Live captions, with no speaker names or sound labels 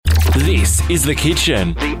This is The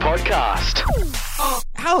Kitchen, The podcast.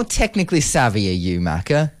 How technically savvy are you,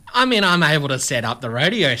 Macca? I mean, I'm able to set up the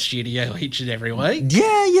radio studio each and every week.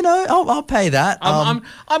 Yeah, I'll pay that. I'm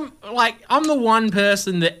the one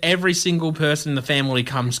person that every single person in the family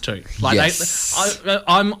comes to. Like, Yes.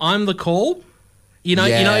 I'm the call.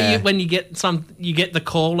 Yeah. When you get the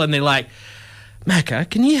call and they're like, Macca,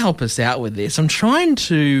 can you help us out with this? I'm trying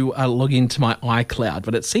to log into my iCloud,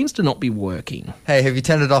 but it seems to not be working. Hey, have you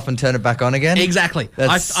turned it off and turned it back on again? Exactly.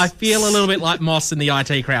 That's- I feel a little bit like Moss in the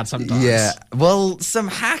IT crowd sometimes. Yeah. Well, some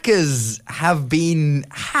hackers have been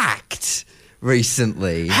hacked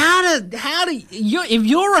recently. If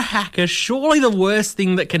you're a hacker, surely the worst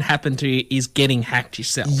thing that can happen to you is getting hacked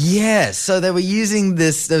yourself. Yeah, so they were using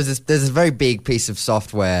this. There's this very big piece of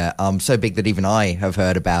software, so big that even I have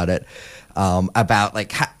heard about it. About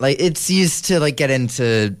it's used to get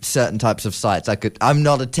into certain types of sites. I'm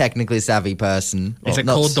not a technically savvy person. Is it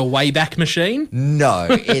called the Wayback Machine? No,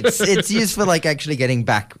 it's used for actually getting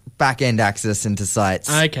back end access into sites.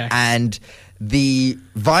 Okay. And the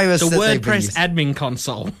virus The that they've been WordPress admin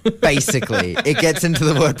console. basically, it gets into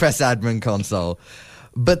the WordPress admin console.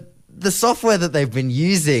 But the software that they've been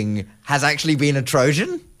using has actually been a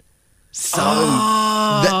Trojan. So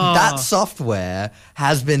that software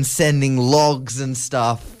has been sending logs and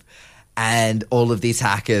stuff, and all of these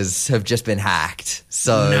hackers have just been hacked.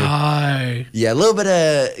 So No. yeah, a little bit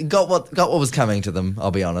of got what was coming to them.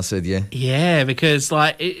 I'll be honest with you. Yeah, because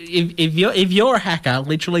if you're a hacker,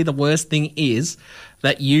 literally the worst thing is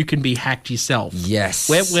that you can be hacked yourself. Yes.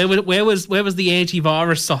 Where was the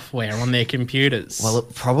antivirus software on their computers? Well,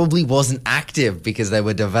 it probably wasn't active because they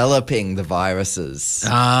were developing the viruses.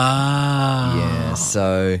 Ah. Yeah,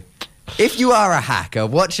 so if you are a hacker,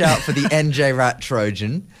 watch out for the NJ Rat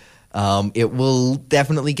Trojan. It will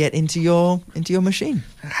definitely get into your machine.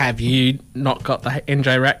 Have you not got the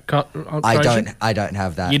NJ Rat Trojan? I don't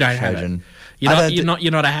have that. You don't Trojan. have it. You're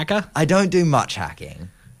not a hacker. I don't do much hacking.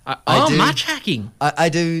 do. Much hacking. I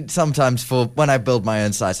do sometimes when I build my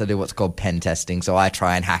own sites. I do what's called pen testing, so I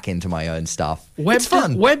try and hack into my own stuff. It's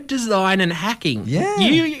fun. Web design and hacking. Yeah.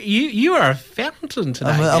 You are a fountain today.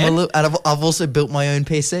 And I've also built my own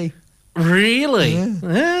PC. Really?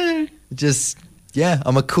 Yeah.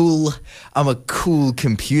 I'm a cool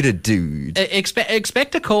computer dude.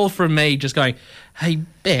 Expect a call from me just going, hey,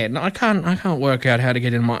 Ben, I can't work out how to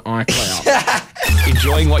get in my iCloud.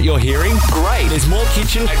 Enjoying what you're hearing? Great. There's more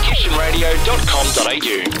Kitchen at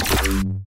kitchenradio.com.au.